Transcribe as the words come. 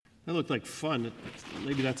That looked like fun.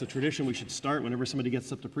 Maybe that's a tradition we should start. Whenever somebody gets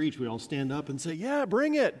up to preach, we all stand up and say, yeah,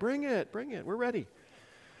 bring it, bring it, bring it. We're ready.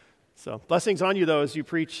 So blessings on you, though, as you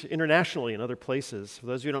preach internationally in other places. For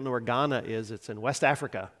those of you who don't know where Ghana is, it's in West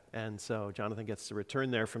Africa. And so Jonathan gets to return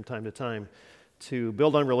there from time to time to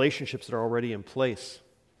build on relationships that are already in place.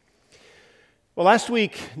 Well, last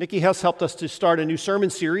week, Nikki Hess helped us to start a new sermon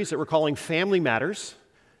series that we're calling Family Matters.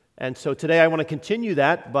 And so today I want to continue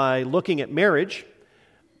that by looking at marriage.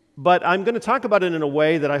 But I'm going to talk about it in a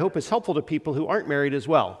way that I hope is helpful to people who aren't married as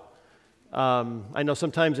well. I know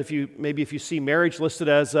sometimes if you see marriage listed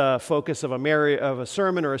as a focus of a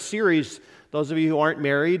sermon or a series, those of you who aren't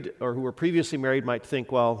married or who were previously married might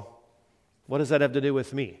think, well, what does that have to do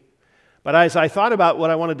with me? But as I thought about what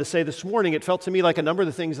I wanted to say this morning, it felt to me like a number of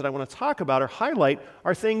the things that I want to talk about or highlight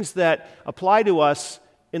are things that apply to us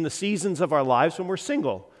in the seasons of our lives when we're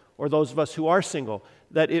single, or those of us who are single,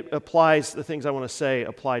 that it applies, the things I want to say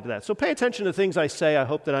apply to that. So pay attention to things I say. I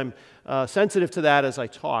hope that I'm sensitive to that as I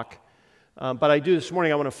talk. But I do this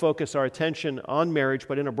morning, I want to focus our attention on marriage,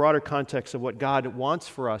 but in a broader context of what God wants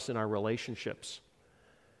for us in our relationships.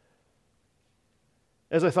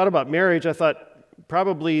 As I thought about marriage, I thought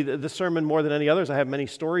probably this sermon more than any others, I have many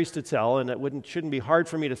stories to tell, and it shouldn't be hard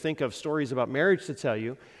for me to think of stories about marriage to tell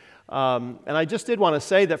you. And I just did want to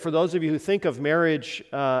say that for those of you who think of marriage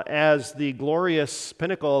as the glorious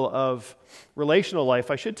pinnacle of relational life,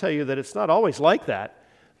 I should tell you that it's not always like that.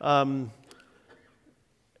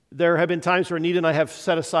 There have been times where Anita and I have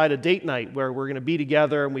set aside a date night where we're going to be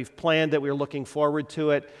together, and we've planned that we're looking forward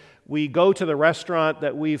to it. We go to the restaurant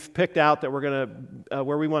that we've picked out that we're going to,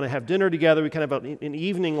 where we want to have dinner together. We kind of have an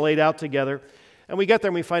evening laid out together, and we get there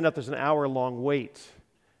and we find out there's an hour-long wait.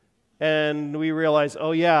 And we realize,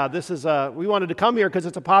 oh yeah, we wanted to come here because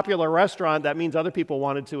it's a popular restaurant. That means other people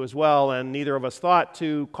wanted to as well, and neither of us thought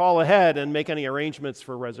to call ahead and make any arrangements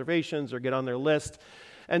for reservations or get on their list.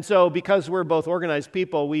 And so because we're both organized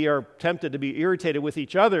people, we are tempted to be irritated with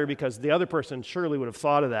each other because the other person surely would have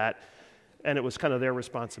thought of that, and it was kind of their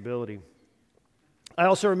responsibility. I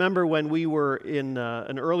also remember when we were in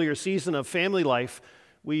an earlier season of family life.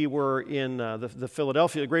 We were in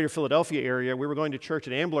the greater Philadelphia area. We were going to church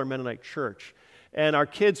at Ambler Mennonite Church. And our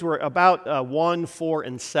kids were about 1, 4,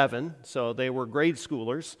 and 7. So they were grade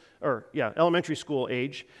schoolers, elementary school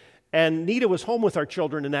age. And Nita was home with our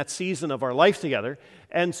children in that season of our life together.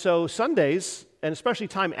 And so Sundays, and especially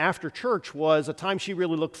time after church, was a time she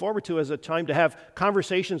really looked forward to as a time to have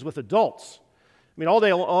conversations with adults. I mean,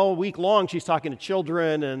 all week long, she's talking to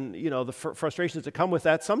children and, the frustrations that come with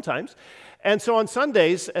that sometimes. And so on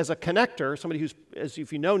Sundays, as a connector, somebody who's,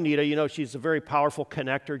 if you know Nita, she's a very powerful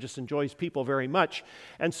connector, just enjoys people very much.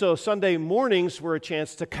 And so Sunday mornings were a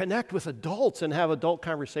chance to connect with adults and have adult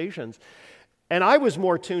conversations. And I was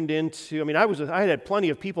more tuned into, I had plenty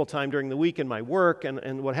of people time during the week in my work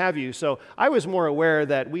and what have you. So I was more aware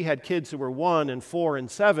that we had kids who were 1 and 4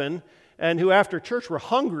 and 7 and who after church were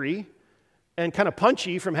hungry and kind of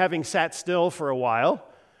punchy from having sat still for a while,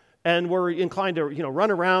 and were inclined to,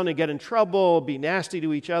 run around and get in trouble, be nasty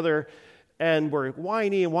to each other, and were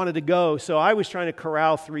whiny and wanted to go. So I was trying to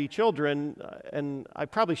corral 3 children, and I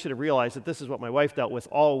probably should have realized that this is what my wife dealt with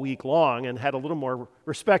all week long and had a little more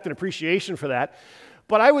respect and appreciation for that.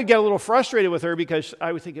 But I would get a little frustrated with her because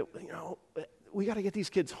I would think, we got to get these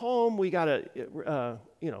kids home. We got to,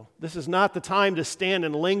 this is not the time to stand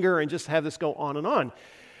and linger and just have this go on and on.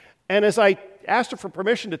 And as I asked her for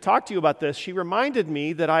permission to talk to you about this, she reminded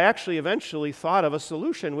me that I actually eventually thought of a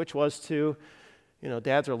solution, which was to,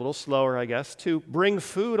 dads are a little slower, I guess, to bring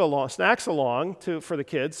snacks along for the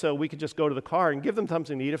kids so we could just go to the car and give them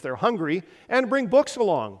something to eat if they're hungry, and bring books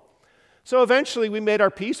along. So eventually we made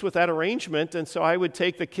our peace with that arrangement, and so I would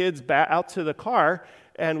take the kids out to the car,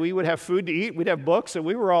 and we would have food to eat, we'd have books, and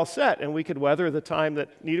we were all set, and we could weather the time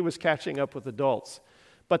that Nita was catching up with adults.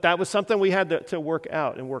 But that was something we had to work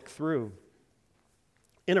out and work through.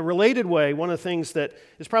 In a related way, one of the things that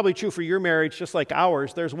is probably true for your marriage, just like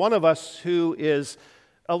ours, there's one of us who is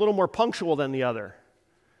a little more punctual than the other.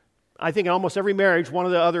 I think in almost every marriage, one or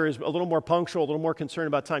the other is a little more punctual, a little more concerned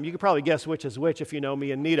about time. You could probably guess which is which if you know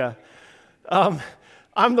me and Nita.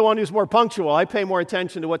 I'm the one who's more punctual. I pay more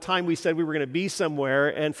attention to what time we said we were going to be somewhere.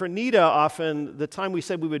 And for Nita, often the time we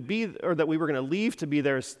said we would be, or that we were going to leave to be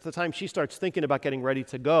there, is the time she starts thinking about getting ready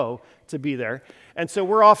to go to be there. And so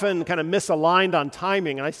we're often kind of misaligned on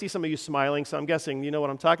timing. And I see some of you smiling, so I'm guessing you know what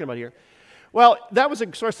I'm talking about here. Well, that was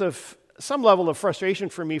a source of some level of frustration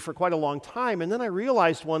for me for quite a long time. And then I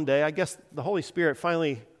realized one day, I guess the Holy Spirit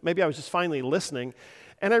maybe I was just finally listening,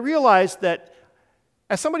 and I realized that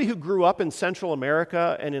As somebody who grew up in Central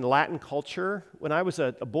America and in Latin culture, when I was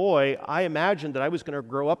a boy, I imagined that I was going to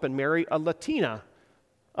grow up and marry a Latina,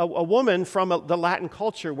 a woman from the Latin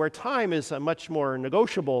culture where time is a much more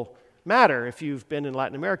negotiable matter. If you've been in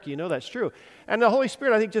Latin America, you know that's true. And the Holy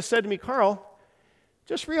Spirit, I think, just said to me, Carl,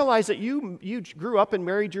 just realize that you grew up and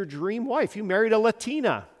married your dream wife. You married a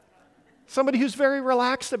Latina, somebody who's very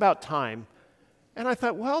relaxed about time. And I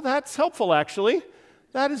thought, well, that's helpful, actually.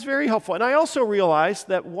 That is very helpful. And I also realized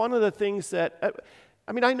that one of the things that,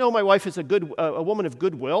 I know my wife is a woman of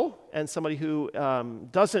goodwill and somebody who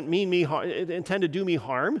doesn't intend to do me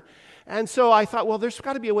harm. And so I thought, well, there's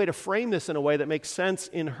got to be a way to frame this in a way that makes sense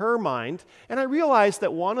in her mind. And I realized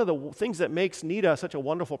that one of the things that makes Nita such a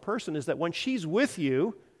wonderful person is that when she's with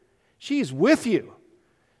you, she's with you.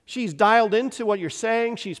 She's dialed into what you're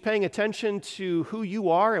saying. She's paying attention to who you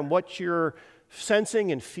are and what you're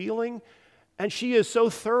sensing and feeling. And she is so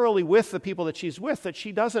thoroughly with the people that she's with that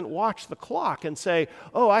she doesn't watch the clock and say,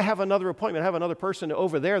 oh, I have another appointment. I have another person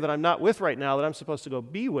over there that I'm not with right now that I'm supposed to go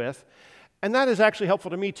be with. And that is actually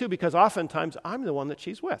helpful to me too, because oftentimes I'm the one that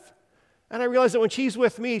she's with. And I realize that when she's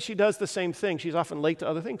with me, she does the same thing. She's often late to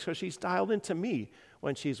other things because she's dialed into me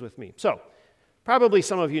when she's with me. So probably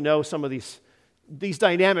some of you know some of these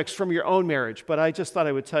dynamics from your own marriage, but I just thought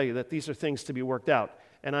I would tell you that these are things to be worked out.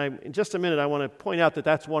 And in just a minute, I want to point out that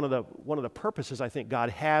that's one of the purposes I think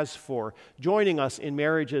God has for joining us in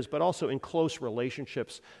marriages, but also in close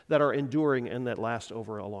relationships that are enduring and that last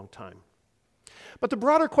over a long time. But the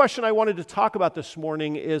broader question I wanted to talk about this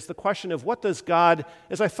morning is the question of what does God,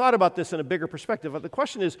 as I thought about this in a bigger perspective, the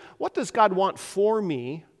question is, what does God want for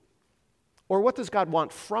me, or what does God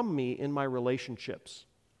want from me in my relationships?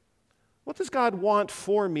 What does God want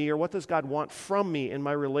for me, or what does God want from me in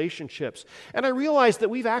my relationships? And I realized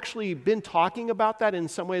that we've actually been talking about that in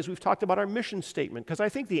some ways. We've talked about our mission statement, because I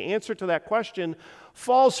think the answer to that question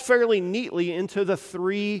falls fairly neatly into the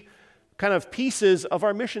three kind of pieces of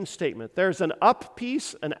our mission statement. There's an up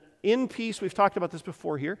piece, an in piece, we've talked about this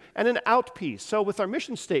before here, and an out piece. So with our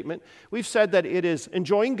mission statement, we've said that it is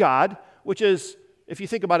enjoying God, which is, if you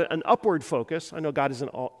think about it, an upward focus. I know God isn't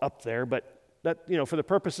all up there, but that, for the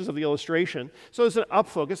purposes of the illustration. So there's an up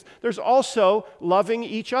focus. There's also loving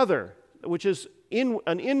each other, which is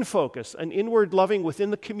an in focus, an inward loving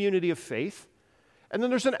within the community of faith. And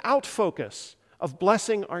then there's an out focus of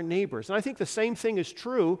blessing our neighbors. And I think the same thing is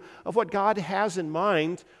true of what God has in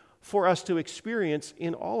mind for us to experience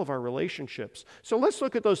in all of our relationships. So let's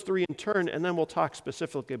look at those three in turn, and then we'll talk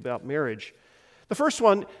specifically about marriage. The first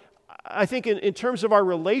one, I think in terms of our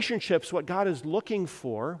relationships, what God is looking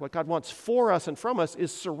for, what God wants for us and from us,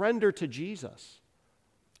 is surrender to Jesus.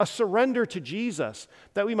 A surrender to Jesus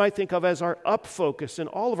that we might think of as our up focus in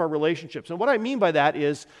all of our relationships. And what I mean by that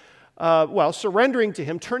is, surrendering to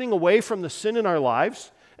Him, turning away from the sin in our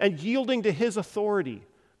lives and yielding to His authority,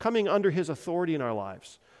 coming under His authority in our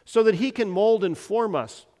lives, so that He can mold and form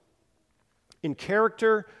us in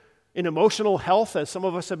character, in emotional health, as some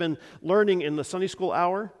of us have been learning in the Sunday school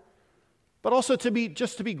hour, but also to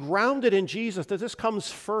be grounded in Jesus, that this comes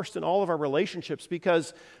first in all of our relationships,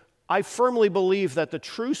 because I firmly believe that the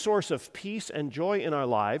true source of peace and joy in our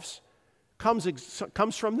lives comes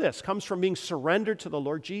from this, comes from being surrendered to the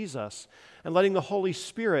Lord Jesus and letting the Holy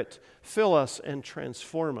Spirit fill us and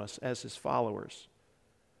transform us as His followers.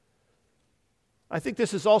 I think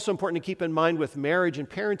this is also important to keep in mind with marriage and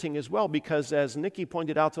parenting as well, because as Nikki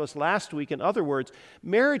pointed out to us last week, in other words,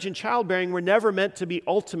 marriage and childbearing were never meant to be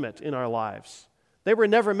ultimate in our lives. They were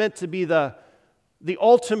never meant to be the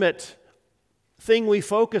ultimate thing we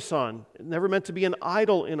focus on, never meant to be an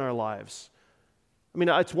idol in our lives. I mean,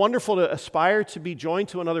 it's wonderful to aspire to be joined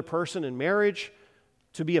to another person in marriage,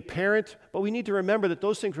 to be a parent, but we need to remember that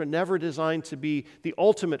those things were never designed to be the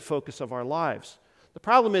ultimate focus of our lives. The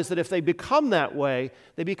problem is that if they become that way,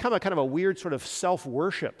 they become a kind of a weird sort of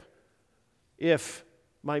self-worship. If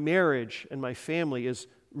my marriage and my family is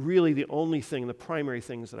really the only thing, the primary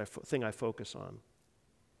things thing I focus on.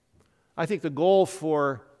 I think the goal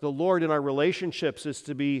for the Lord in our relationships is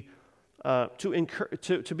to be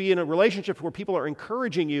in a relationship where people are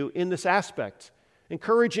encouraging you in this aspect,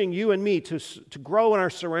 encouraging you and me to grow in our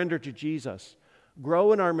surrender to Jesus,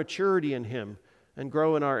 grow in our maturity in Him, and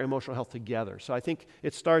grow in our emotional health together. So I think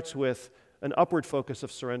it starts with an upward focus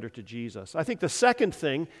of surrender to Jesus. I think the second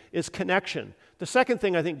thing is connection. The second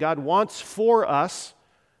thing I think God wants for us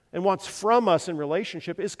and wants from us in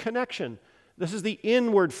relationship is connection. This is the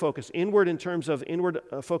inward focus, inward in terms of inward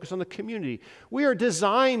focus on the community. We are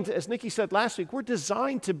designed, as Nikki said last week, we're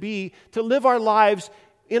designed to live our lives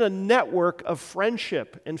in a network of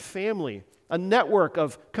friendship and family, a network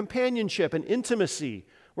of companionship and intimacy,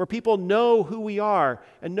 where people know who we are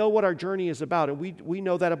and know what our journey is about, and we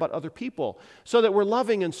know that about other people, so that we're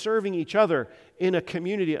loving and serving each other in a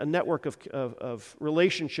community, a network of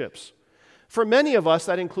relationships. For many of us,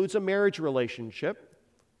 that includes a marriage relationship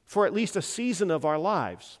for at least a season of our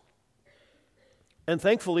lives. And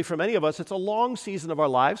thankfully, for many of us, it's a long season of our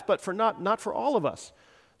lives, but not for all of us.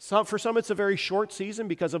 For some, it's a very short season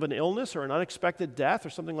because of an illness or an unexpected death or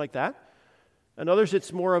something like that. And others,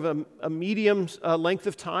 it's more of a medium length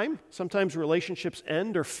of time. Sometimes relationships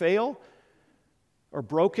end or fail or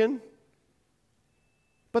broken.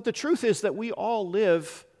 But the truth is that we all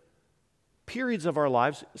live periods of our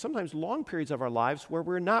lives, sometimes long periods of our lives, where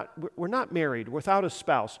we're not married, without a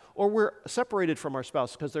spouse, or we're separated from our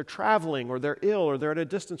spouse because they're traveling or they're ill or they're at a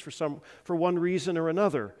distance for one reason or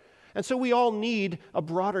another. And so we all need a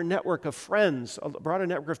broader network of friends, a broader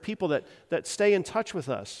network of people that stay in touch with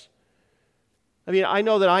us. I mean, I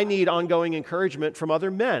know that I need ongoing encouragement from other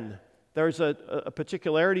men. There's a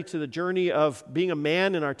particularity to the journey of being a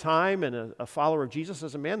man in our time and a follower of Jesus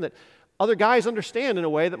as a man that other guys understand in a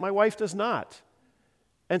way that my wife does not.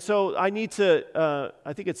 And so I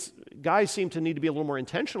think guys seem to need to be a little more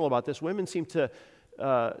intentional about this. Women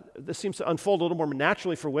this seems to unfold a little more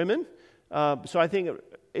naturally for women. So I think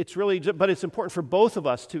but it's important for both of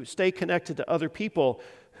us to stay connected to other people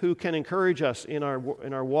who can encourage us in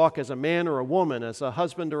our walk as a man or a woman, as a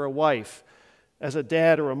husband or a wife, as a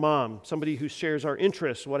dad or a mom, somebody who shares our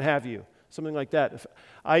interests, what have you, something like that.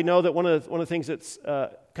 I know that one of the things that's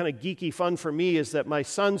kind of geeky fun for me is that my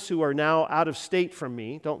sons, who are now out of state from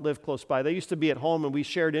me, don't live close by. They used to be at home, and we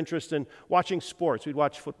shared interest in watching sports. We'd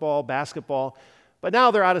watch football, basketball, but now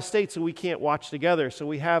they're out of state, so we can't watch together. So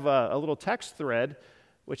we have a little text thread,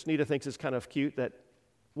 which Nita thinks is kind of cute, that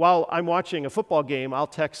while I'm watching a football game, I'll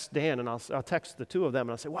text Dan, and I'll text the two of them,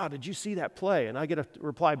 and I'll say, "Wow, did you see that play?" And I get a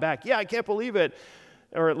reply back, "Yeah, I can't believe it."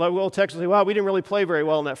 Or we'll text and say, "Wow, we didn't really play very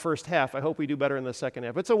well in that first half. I hope we do better in the second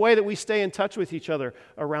half." It's a way that we stay in touch with each other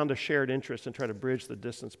around a shared interest and try to bridge the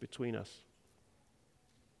distance between us.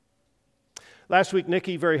 Last week,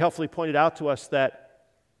 Nikki very helpfully pointed out to us that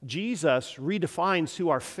Jesus redefines who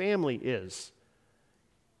our family is.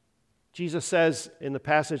 Jesus says in the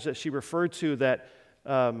passage that she referred to that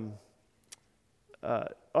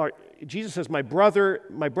Jesus says, my brothers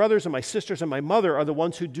and my sisters and my mother are the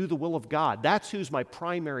ones who do the will of God. That's who's my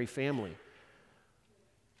primary family.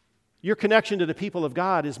 Your connection to the people of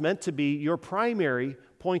God is meant to be your primary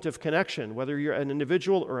point of connection, whether you're an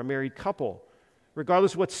individual or a married couple,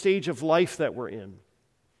 regardless of what stage of life that we're in.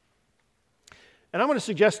 And I'm going to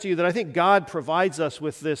suggest to you that I think God provides us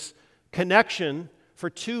with this connection for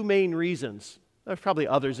two main reasons. There's probably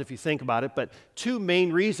others if you think about it, but two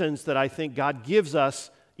main reasons that I think God gives us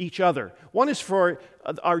each other. One is for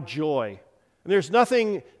our joy. And there's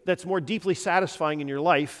nothing that's more deeply satisfying in your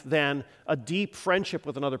life than a deep friendship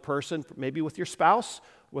with another person, maybe with your spouse,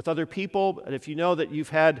 with other people. And if you know that you've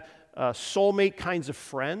had soulmate kinds of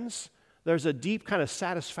friends, there's a deep kind of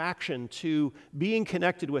satisfaction to being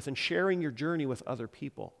connected with and sharing your journey with other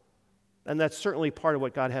people. And that's certainly part of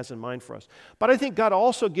what God has in mind for us. But I think God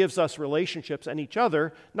also gives us relationships and each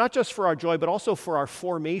other, not just for our joy, but also for our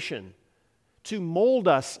formation, to mold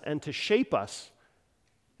us and to shape us.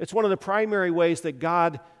 It's one of the primary ways that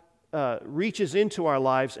God reaches into our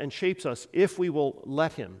lives and shapes us if we will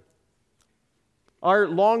let Him. Our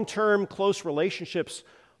long-term close relationships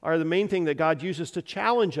are the main thing that God uses to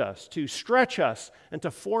challenge us, to stretch us, and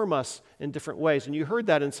to form us in different ways. And you heard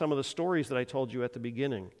that in some of the stories that I told you at the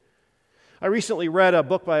beginning. I recently read a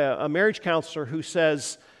book by a marriage counselor who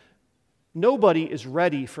says, nobody is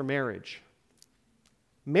ready for marriage.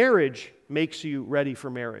 Marriage makes you ready for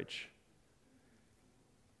marriage.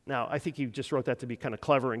 Now, I think he just wrote that to be kind of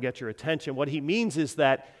clever and get your attention. What he means is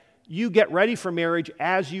that you get ready for marriage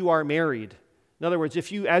as you are married. In other words,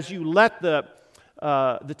 as you let the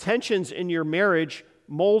tensions in your marriage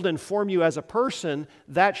mold and form you as a person,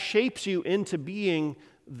 that shapes you into being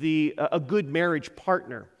a good marriage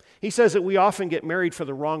partner. He says that we often get married for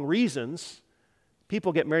the wrong reasons.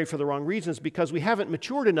 People get married for the wrong reasons because we haven't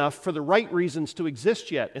matured enough for the right reasons to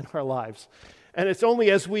exist yet in our lives. And it's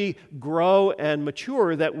only as we grow and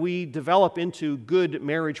mature that we develop into good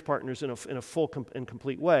marriage partners in a full and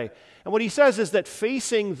complete way. And what he says is that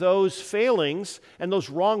facing those failings and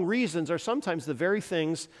those wrong reasons are sometimes the very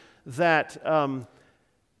things that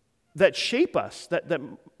shape us, that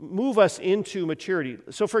move us into maturity.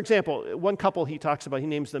 So, for example, one couple he talks about, he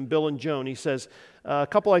names them Bill and Joan. He says, a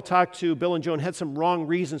couple I talked to, Bill and Joan, had some wrong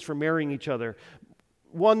reasons for marrying each other.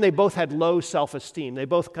 One, they both had low self-esteem. They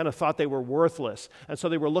both kind of thought they were worthless. And so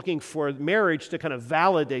they were looking for marriage to kind of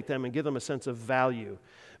validate them and give them a sense of value.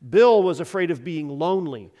 Bill was afraid of being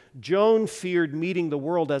lonely. Joan feared meeting the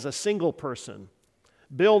world as a single person.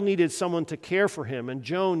 Bill needed someone to care for him, and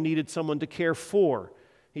Joan needed someone to care for.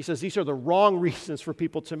 He says these are the wrong reasons for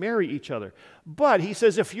people to marry each other. But he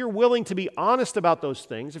says if you're willing to be honest about those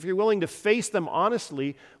things, if you're willing to face them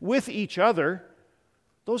honestly with each other,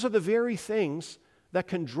 those are the very things that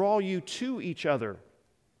can draw you to each other.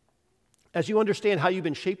 As you understand how you've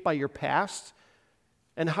been shaped by your past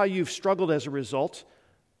and how you've struggled as a result,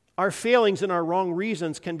 our failings and our wrong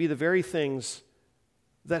reasons can be the very things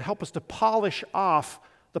that help us to polish off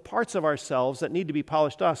the parts of ourselves that need to be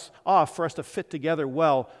polished off for us to fit together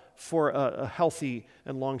well for a healthy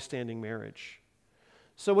and long-standing marriage.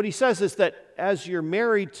 So what he says is that as you're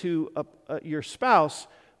married to your spouse,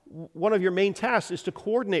 one of your main tasks is to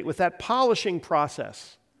coordinate with that polishing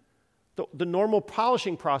process, the normal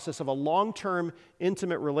polishing process of a long-term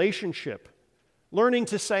intimate relationship, learning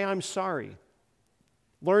to say, I'm sorry,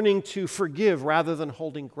 learning to forgive rather than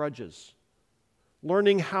holding grudges,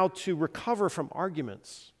 learning how to recover from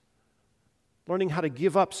arguments, learning how to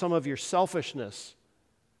give up some of your selfishness,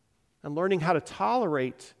 and learning how to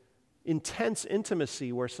tolerate intense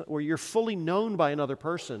intimacy where you're fully known by another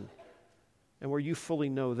person and where you fully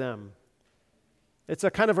know them. It's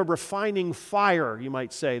a kind of a refining fire, you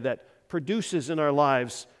might say, that produces in our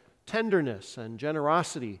lives tenderness and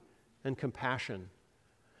generosity and compassion.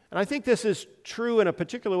 And I think this is true in a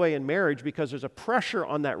particular way in marriage because there's a pressure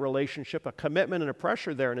on that relationship, a commitment and a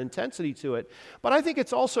pressure there, an intensity to it. But I think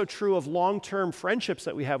it's also true of long-term friendships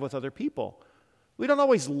that we have with other people. We don't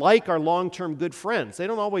always like our long-term good friends. They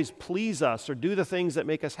don't always please us or do the things that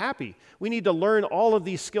make us happy. We need to learn all of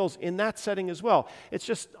these skills in that setting as well. It's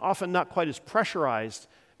just often not quite as pressurized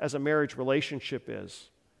as a marriage relationship is.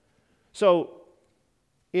 So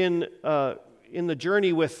in the journey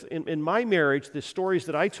in my marriage, the stories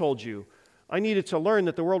that I told you, I needed to learn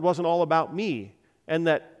that the world wasn't all about me and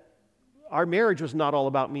that our marriage was not all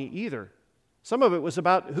about me either. Some of it was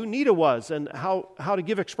about who Nita was and how to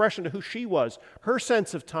give expression to who she was. Her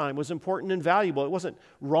sense of time was important and valuable. It wasn't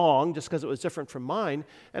wrong just because it was different from mine.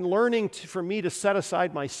 And learning for me to set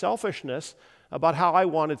aside my selfishness about how I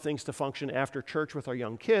wanted things to function after church with our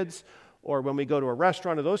young kids or when we go to a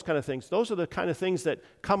restaurant or those kind of things. Those are the kind of things that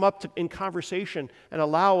come up in conversation and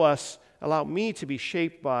allow me to be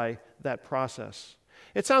shaped by that process.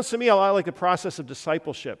 It sounds to me a lot like the process of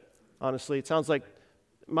discipleship, honestly. It sounds like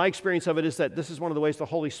my experience of it is that this is one of the ways the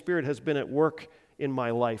Holy Spirit has been at work in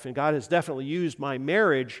my life. And God has definitely used my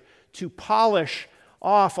marriage to polish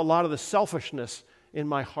off a lot of the selfishness in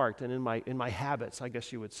my heart and in my habits, I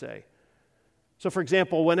guess you would say. So for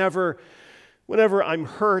example, whenever I'm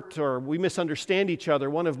hurt or we misunderstand each other,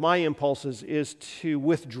 one of my impulses is to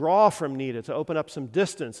withdraw from Nita, to open up some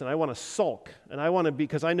distance, and I want to sulk, and I want to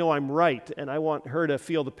because I know I'm right, and I want her to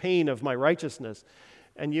feel the pain of my righteousness.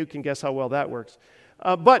 And you can guess how well that works.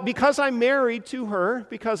 But because I'm married to her,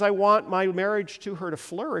 because I want my marriage to her to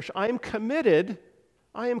flourish, I am committed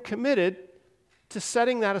to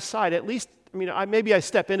setting that aside. At least, maybe I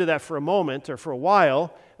step into that for a moment or for a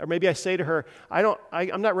while, or maybe I say to her,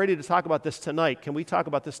 I'm not ready to talk about this tonight. Can we talk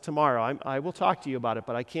about this tomorrow? I will talk to you about it,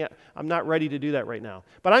 but I'm not ready to do that right now.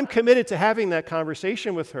 But I'm committed to having that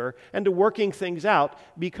conversation with her and to working things out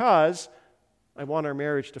because I want our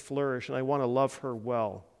marriage to flourish and I want to love her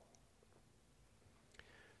well.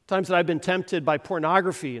 Times that I've been tempted by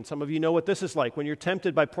pornography, and some of you know what this is like. When you're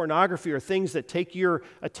tempted by pornography or things that take your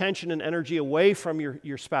attention and energy away from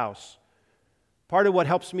your spouse. Part of what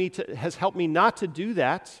has helped me not to do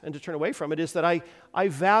that and to turn away from it is that I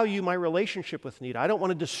value my relationship with Nita. I don't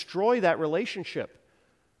want to destroy that relationship.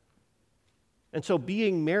 And so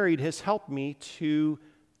being married has helped me to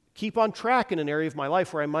keep on track in an area of my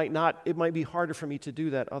life where it might be harder for me to do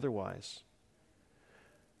that otherwise.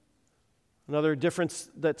 Another difference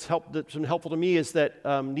that's been helpful to me is that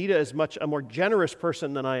Nita is much a more generous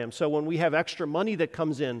person than I am. So when we have extra money that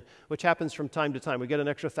comes in, which happens from time to time, we get an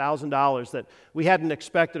extra $1,000 that we hadn't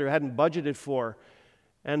expected or hadn't budgeted for.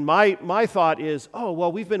 And my thought is,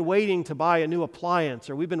 we've been waiting to buy a new appliance,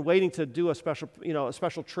 or we've been waiting to do a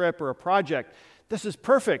special trip or a project. This is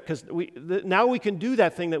perfect because now we can do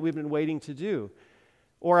that thing that we've been waiting to do.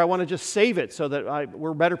 Or I want to just save it so that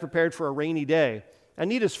we're better prepared for a rainy day.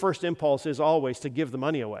 Anita's first impulse is always to give the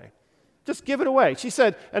money away. Just give it away. She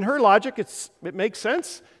said, and her logic, it makes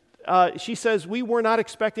sense. She says, we were not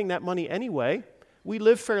expecting that money anyway. We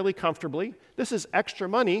live fairly comfortably. This is extra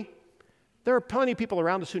money. There are plenty of people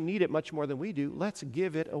around us who need it much more than we do. Let's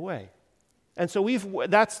give it away. And so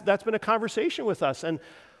that's been a conversation with us. And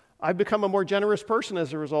I've become a more generous person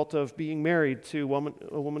as a result of being married to a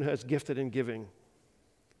woman who has gifted in giving.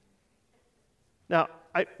 Now,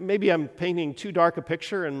 maybe I'm painting too dark a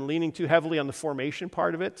picture and leaning too heavily on the formation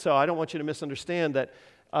part of it, so I don't want you to misunderstand that,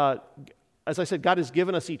 as I said, God has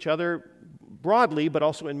given us each other broadly, but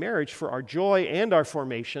also in marriage for our joy and our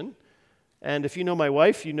formation. And if you know my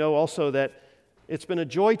wife, you know also that it's been a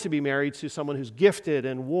joy to be married to someone who's gifted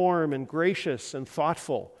and warm and gracious and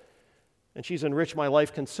thoughtful. And she's enriched my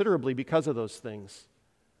life considerably because of those things.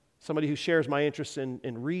 Somebody who shares my interest in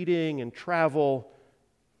reading and travel,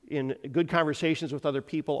 in good conversations with other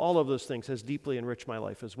people, all of those things has deeply enriched my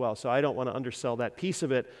life as well. So I don't want to undersell that piece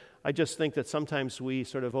of it. I just think that sometimes we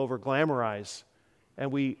sort of over-glamorize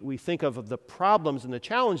and we think of the problems and the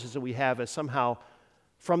challenges that we have as somehow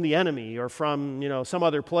from the enemy or from some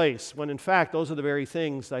other place, when in fact those are the very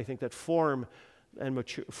things I think that form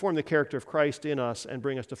the character of Christ in us and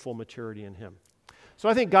bring us to full maturity in Him. So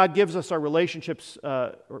I think God gives us our relationships,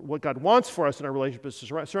 or what God wants for us in our relationships is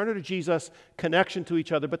surrender to Jesus, connection to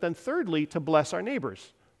each other, but then thirdly, to bless our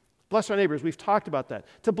neighbors. Bless our neighbors. We've talked about that.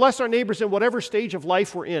 To bless our neighbors in whatever stage of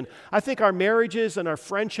life we're in. I think our marriages and our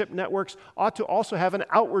friendship networks ought to also have an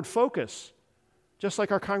outward focus, just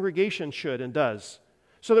like our congregation should and does,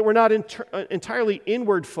 so that we're not entirely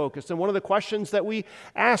inward focused. And one of the questions that we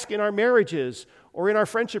ask in our marriages or in our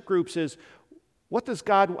friendship groups is, how does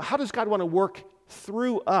God want to work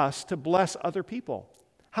through us to bless other people?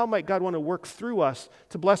 How might God want to work through us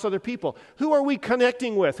to bless other people? Who are we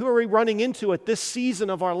connecting with? Who are we running into at this season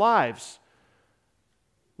of our lives?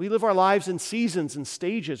 We live our lives in seasons and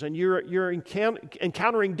stages, and you're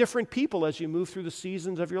encountering different people as you move through the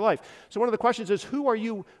seasons of your life. So one of the questions is, who are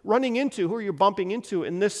you running into? Who are you bumping into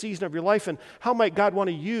in this season of your life? And how might God want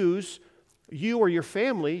to use you or your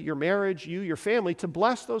family, your marriage, your family, to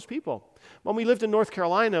bless those people? When we lived in North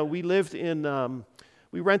Carolina, we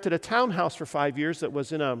rented a townhouse for 5 years that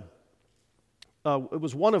was it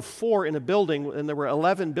was one of 4 in a building, and there were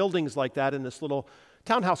 11 buildings like that in this little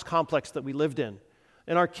townhouse complex that we lived in.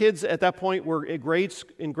 And our kids at that point were in grade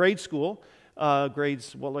school,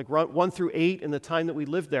 grades 1 through 8 in the time that we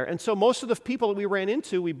lived there. And so most of the people that we ran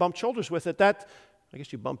into, we bumped shoulders with at that. I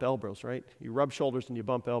guess you bump elbows, right? You rub shoulders and you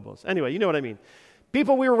bump elbows. Anyway, you know what I mean.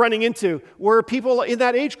 People we were running into were people in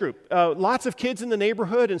that age group. Lots of kids in the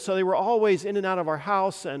neighborhood, and so they were always in and out of our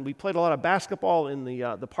house, and we played a lot of basketball in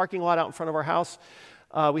the parking lot out in front of our house.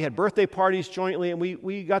 We had birthday parties jointly, and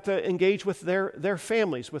we got to engage with their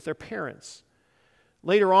families, with their parents.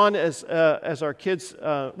 Later on, as our kids,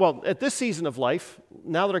 at this season of life,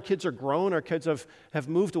 now that our kids are grown, our kids have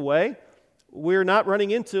moved away, we're not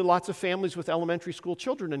running into lots of families with elementary school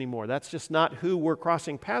children anymore. That's just not who we're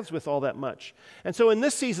crossing paths with all that much. And so in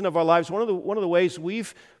this season of our lives, one of the ways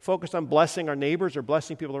we've focused on blessing our neighbors or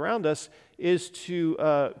blessing people around us is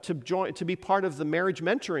to be part of the marriage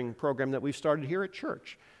mentoring program that we've started here at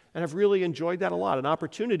church. And I've really enjoyed that a lot, an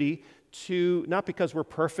opportunity to, not because we're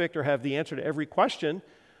perfect or have the answer to every question,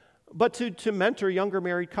 but to mentor younger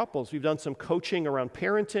married couples. We've done some coaching around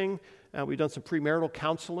parenting. We've done some premarital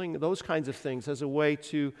counseling, those kinds of things as a way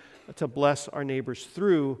to bless our neighbors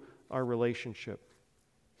through our relationship.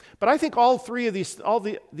 But I think all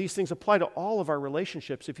these things apply to all of our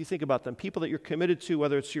relationships if you think about them. People that you're committed to,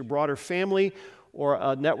 whether it's your broader family or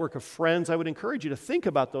a network of friends, I would encourage you to think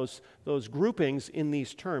about those groupings in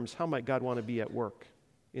these terms. How might God want to be at work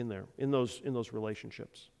in those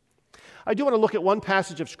relationships? I do want to look at one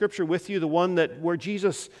passage of Scripture with you, the one where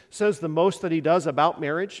Jesus says the most that He does about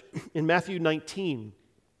marriage, in Matthew 19.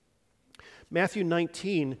 Matthew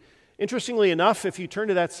 19. Interestingly enough, if you turn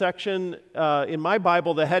to that section, in my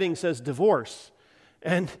Bible, the heading says divorce.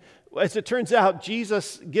 And as it turns out,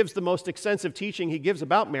 Jesus gives the most extensive teaching He gives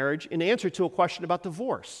about marriage in answer to a question about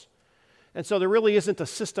divorce. And so there really isn't a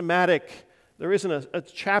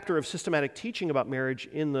chapter of systematic teaching about marriage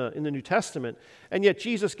in the New Testament, and yet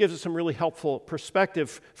Jesus gives us some really helpful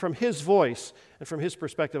perspective from His voice and from His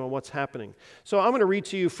perspective on what's happening. So I'm going to read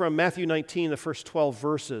to you from Matthew 19, the first 12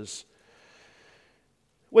 verses.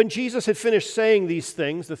 When Jesus had finished saying these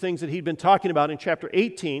things, the things that He'd been talking about in chapter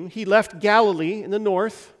 18, He left Galilee in the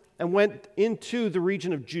north and went into the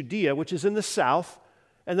region of Judea, which is in the south.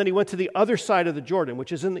 And then He went to the other side of the Jordan,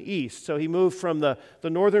 which is in the east. So He moved from the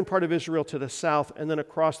northern part of Israel to the south and then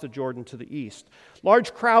across the Jordan to the east.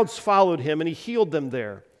 Large crowds followed Him, and He healed them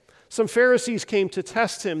there. Some Pharisees came to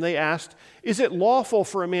test Him. They asked, "Is it lawful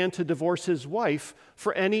for a man to divorce his wife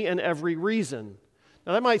for any and every reason?"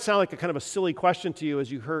 Now that might sound like a kind of a silly question to you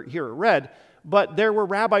as you hear it read, but there were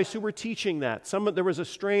rabbis who were teaching that. There was a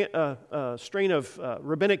strain of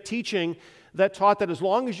rabbinic teaching that taught that as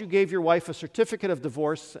long as you gave your wife a certificate of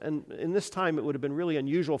divorce, and in this time it would have been really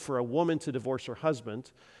unusual for a woman to divorce her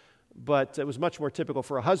husband, but it was much more typical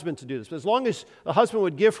for a husband to do this. But as long as a husband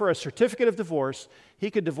would give her a certificate of divorce, he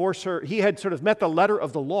could divorce her. He had sort of met the letter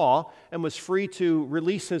of the law and was free to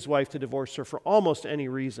release his wife to divorce her for almost any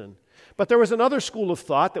reason. But there was another school of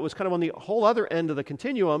thought that was kind of on the whole other end of the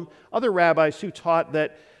continuum, other rabbis who taught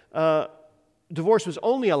that divorce was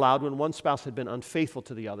only allowed when one spouse had been unfaithful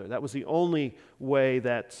to the other. That was the only way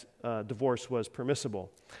that divorce was permissible.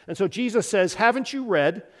 And so Jesus says, haven't you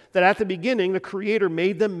read that at the beginning the Creator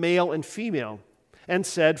made them male and female and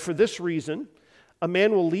said, for this reason, a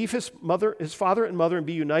man will leave his father and mother and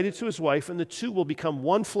be united to his wife, and the two will become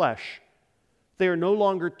one flesh. They are no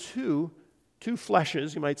longer two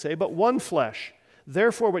fleshes, you might say, but one flesh.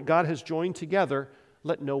 Therefore, what God has joined together,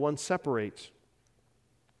 let no one separate.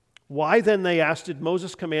 Why then, they asked, did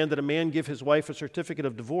Moses command that a man give his wife a certificate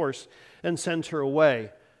of divorce and send her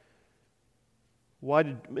away?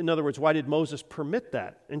 In other words, why did Moses permit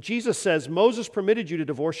that? And Jesus says, Moses permitted you to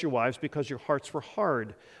divorce your wives because your hearts were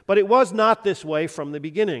hard. But it was not this way from the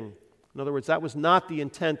beginning. In other words, that was not the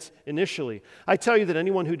intent initially. I tell you that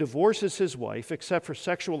anyone who divorces his wife, except for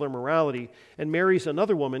sexual immorality, and marries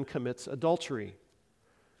another woman commits adultery.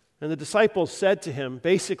 And the disciples said to him,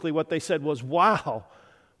 basically what they said was, wow,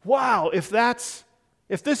 if this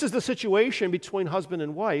is the situation between husband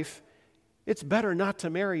and wife, it's better not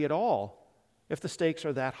to marry at all if the stakes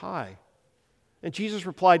are that high. And Jesus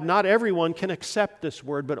replied, not everyone can accept this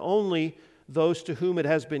word, but only those to whom it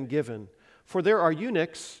has been given. For there are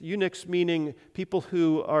eunuchs meaning people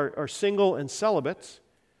who are single and celibate.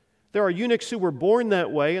 There are eunuchs who were born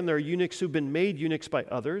that way, and there are eunuchs who've been made eunuchs by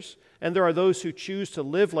others, and there are those who choose to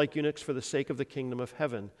live like eunuchs for the sake of the kingdom of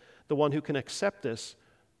heaven. The one who can accept this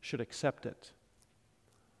should accept it.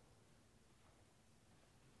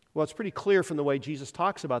 Well, it's pretty clear from the way Jesus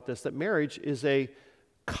talks about this that marriage is a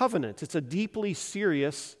covenant. It's a deeply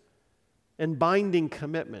serious and binding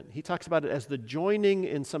commitment. He talks about it as the joining,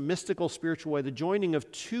 in some mystical, spiritual way, the joining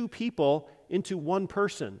of two people into one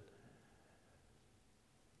person.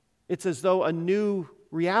 It's as though a new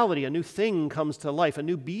reality, a new thing comes to life, a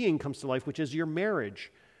new being comes to life, which is your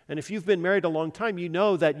marriage. And if you've been married a long time, you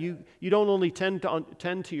know that you don't only tend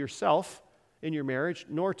to yourself in your marriage,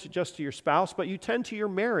 nor just to your spouse, but you tend to your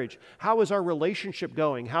marriage. How is our relationship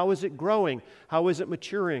going? How is it growing? How is it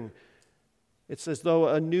maturing? It's as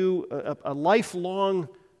though a lifelong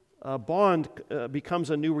bond becomes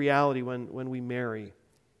a new reality when we marry.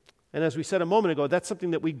 And as we said a moment ago, that's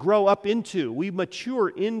something that we grow up into. We mature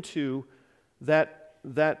into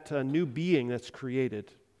that new being that's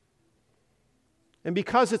created. And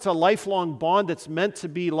because it's a lifelong bond that's meant to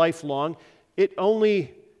be lifelong, it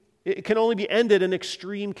can only be ended in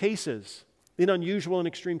extreme cases, in unusual and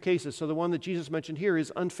extreme cases. So the one that Jesus mentioned here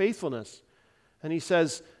is unfaithfulness. And he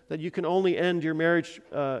says that you can only end your marriage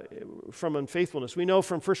from unfaithfulness. We know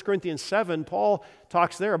from 1 Corinthians 7, Paul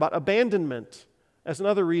talks there about abandonment as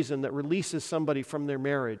another reason that releases somebody from their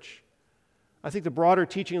marriage. I think the broader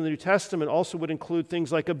teaching in the New Testament also would include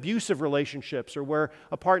things like abusive relationships, or where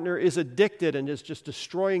a partner is addicted and is just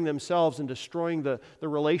destroying themselves and destroying the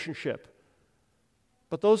relationship.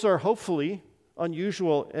 But those are hopefully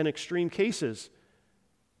unusual and extreme cases.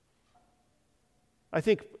 I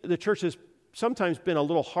think the church has sometimes been a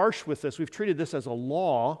little harsh with this. We've treated this as a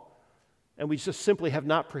law, and we just simply have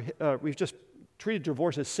not, we've just treated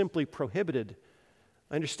divorce as simply prohibited.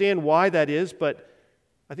 I understand why that is, but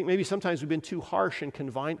I think maybe sometimes we've been too harsh in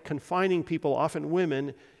confining people, often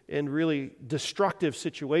women, in really destructive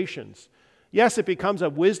situations. Yes, it becomes a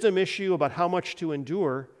wisdom issue about how much to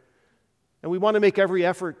endure, and we want to make every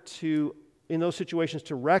effort in those situations,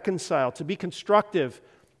 to reconcile, to be constructive,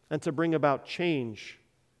 and to bring about change.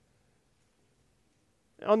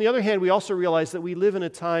 On the other hand, we also realize that we live in a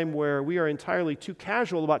time where we are entirely too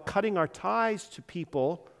casual about cutting our ties to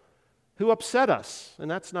people who upset us, and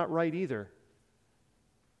that's not right either.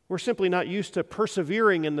 We're simply not used to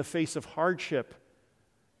persevering in the face of hardship,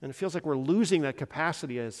 and it feels like we're losing that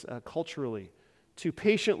capacity as culturally to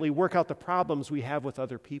patiently work out the problems we have with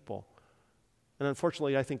other people. And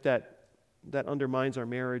unfortunately, I think that undermines our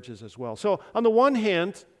marriages as well. So on the one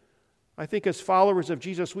hand, I think as followers of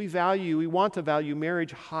Jesus, we want to value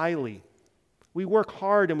marriage highly. We work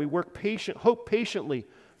hard and we hope patiently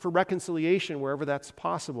for reconciliation wherever that's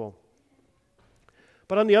possible.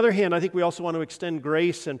 But on the other hand, I think we also want to extend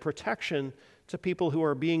grace and protection to people who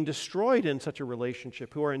are being destroyed in such a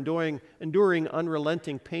relationship, who are enduring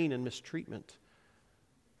unrelenting pain and mistreatment.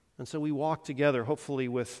 And so we walk together, hopefully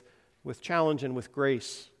with challenge and with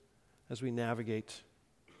grace as we navigate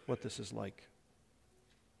what this is like.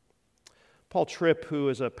 Paul Tripp, who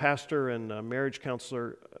is a pastor and a marriage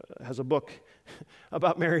counselor, has a book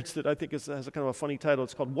about marriage that I think has a kind of a funny title.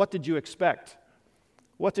 It's called What Did You Expect?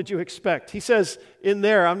 What did you expect? He says in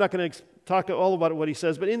there, I'm not going to talk all about what he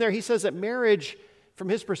says, but in there he says that marriage, from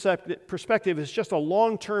his perspective, is just a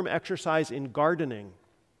long-term exercise in gardening.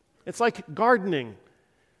 It's like gardening.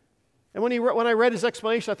 And when I read his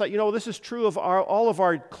explanation, I thought, this is true of all of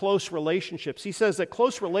our close relationships. He says that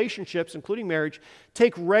close relationships, including marriage,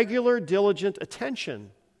 take regular, diligent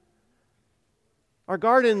attention. Our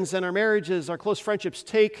gardens and our marriages, our close friendships,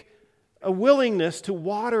 take a willingness to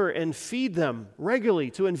water and feed them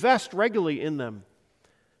regularly, to invest regularly in them,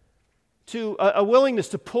 to a willingness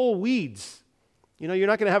to pull weeds. You're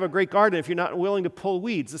not going to have a great garden if you're not willing to pull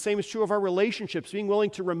weeds. The same is true of our relationships, being willing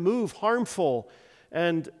to remove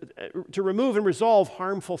and resolve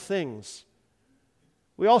harmful things.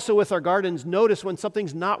 We also, with our gardens, notice when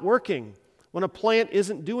something's not working, when a plant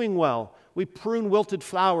isn't doing well. We prune wilted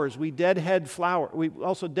flowers. We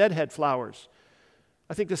also deadhead flowers.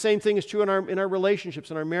 I think the same thing is true in our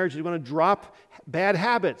relationships, in our marriages. We want to drop bad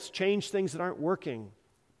habits, change things that aren't working.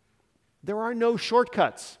 There are no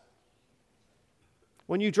shortcuts.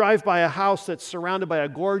 When you drive by a house that's surrounded by a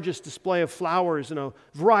gorgeous display of flowers in a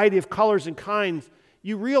variety of colors and kinds,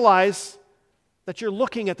 you realize that you're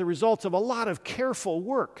looking at the results of a lot of careful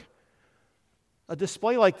work. A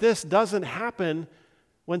display like this doesn't happen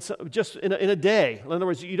just in a day. In other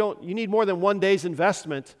words, you need more than one day's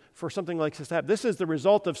investment for something like this to happen. This is the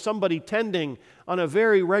result of somebody tending on a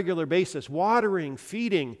very regular basis, watering,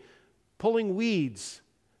 feeding, pulling weeds,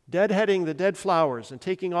 deadheading the dead flowers and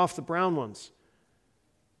taking off the brown ones.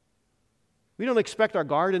 We don't expect our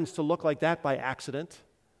gardens to look like that by accident.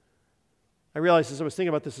 I realized as I was thinking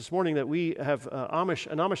about this morning that we have an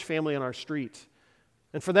Amish family on our street.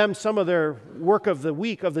 And for them, some of their work of the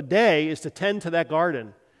week, of the day, is to tend to that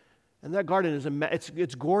garden. And that garden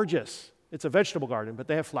it's gorgeous. It's a vegetable garden, but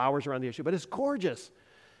they have flowers around the issue. But it's gorgeous.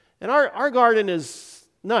 And our garden is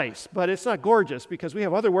nice, but it's not gorgeous because we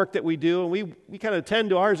have other work that we do, and we kind of tend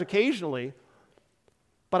to ours occasionally.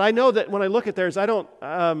 But I know that when I look at theirs, I don't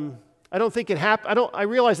think it happened. I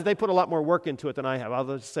realize that they put a lot more work into it than I have.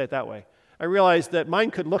 I'll just say it that way. I realize that mine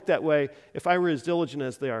could look that way if I were as diligent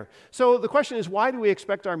as they are. So the question is, why do we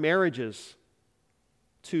expect our marriages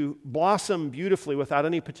to blossom beautifully without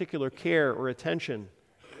any particular care or attention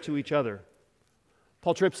to each other?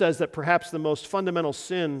 Paul Tripp says that perhaps the most fundamental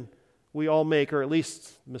sin we all make, or at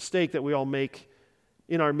least mistake that we all make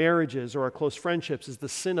in our marriages or our close friendships, is the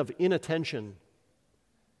sin of inattention,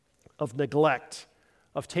 of neglect,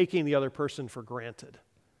 of taking the other person for granted.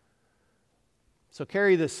 So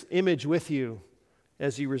carry this image with you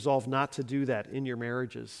as you resolve not to do that in your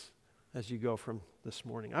marriages as you go from this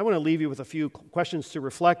morning. I want to leave you with a few questions to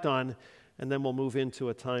reflect on, and then we'll move into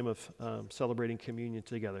a time of celebrating communion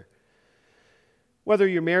together. Whether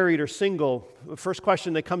you're married or single, the first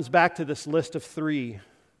question that comes back to this list of three,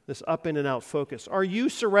 this up in and out focus. Are you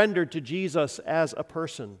surrendered to Jesus as a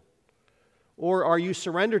person? Or are you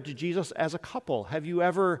surrendered to Jesus as a couple? Have you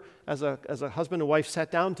ever, as a husband and wife,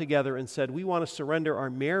 sat down together and said, we want to surrender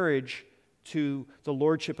our marriage to the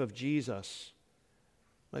lordship of Jesus?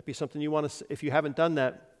 Might be something you want to, if you haven't done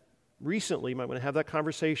that recently, you might want to have that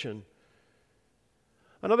conversation.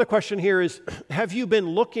 Another question here is, have you been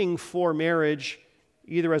looking for marriage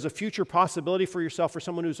either as a future possibility for yourself or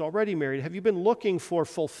someone who's already married? Have you been looking for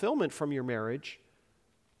fulfillment from your marriage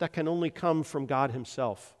that can only come from God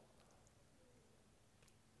Himself?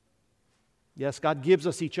 Yes, God gives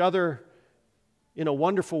us each other in a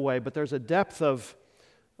wonderful way, but there's a depth of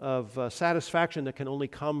satisfaction that can only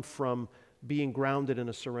come from being grounded in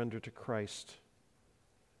a surrender to Christ.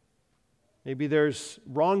 Maybe there's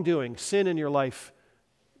wrongdoing, sin in your life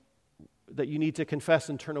that you need to confess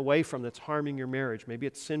and turn away from that's harming your marriage. Maybe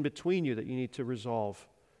it's sin between you that you need to resolve.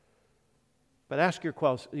 But ask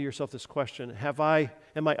yourself this question,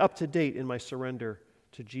 am I up to date in my surrender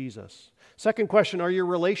to Jesus? Second question, are your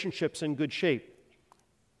relationships in good shape?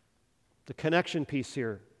 The connection piece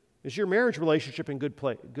here. Is your marriage relationship in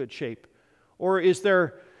good shape? Or is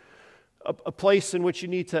there a place in which you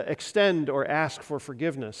need to extend or ask for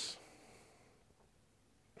forgiveness?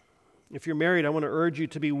 If you're married, I want to urge you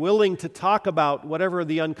to be willing to talk about whatever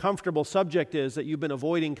the uncomfortable subject is that you've been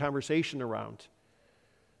avoiding conversation around.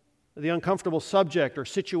 The uncomfortable subject or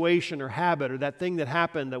situation or habit or that thing that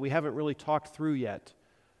happened that we haven't really talked through yet.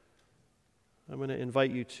 I'm going to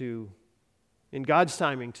invite you to, in God's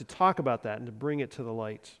timing, to talk about that and to bring it to the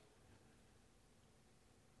light.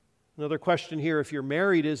 Another question here, if you're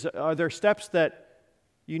married, is are there steps that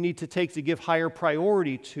you need to take to give higher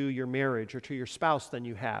priority to your marriage or to your spouse than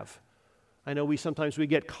you have? I know sometimes we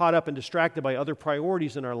get caught up and distracted by other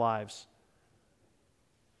priorities in our lives,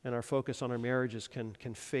 and our focus on our marriages can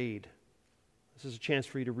fade. This is a chance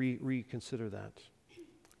for you to reconsider that.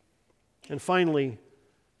 And finally,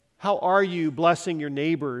 how are you blessing your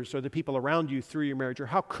neighbors or the people around you through your marriage? Or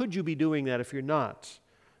how could you be doing that if you're not?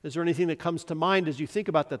 Is there anything that comes to mind as you think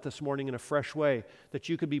about that this morning in a fresh way, that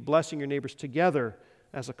you could be blessing your neighbors together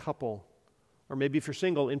as a couple? Or maybe if you're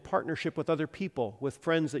single, in partnership with other people, with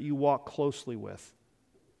friends that you walk closely with.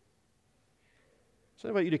 So I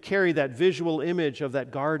invite you to carry that visual image of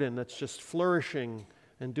that garden that's just flourishing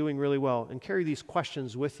and doing really well, and carry these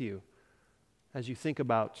questions with you as you think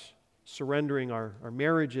about surrendering our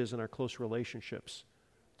marriages and our close relationships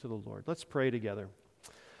to the Lord. Let's pray together.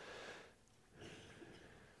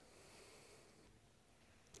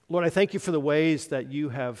 Lord, I thank you for the ways that you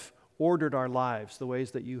have ordered our lives, the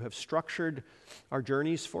ways that you have structured our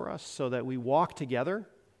journeys for us so that we walk together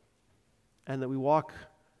and that we walk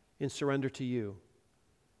in surrender to you.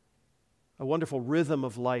 A wonderful rhythm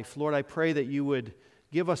of life. Lord, I pray that you would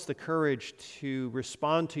give us the courage to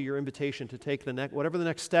respond to your invitation to take whatever the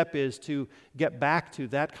next step is, to get back to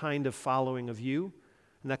that kind of following of you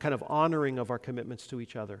and that kind of honoring of our commitments to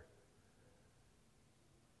each other.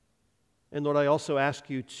 And Lord, I also ask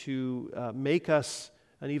you to make us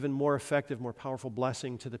an even more effective, more powerful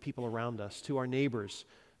blessing to the people around us, to our neighbors,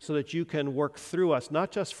 so that you can work through us,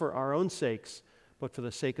 not just for our own sakes, but for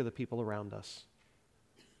the sake of the people around us.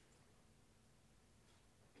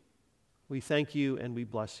 We thank you and we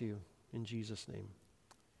bless you. In Jesus' name,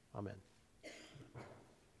 amen.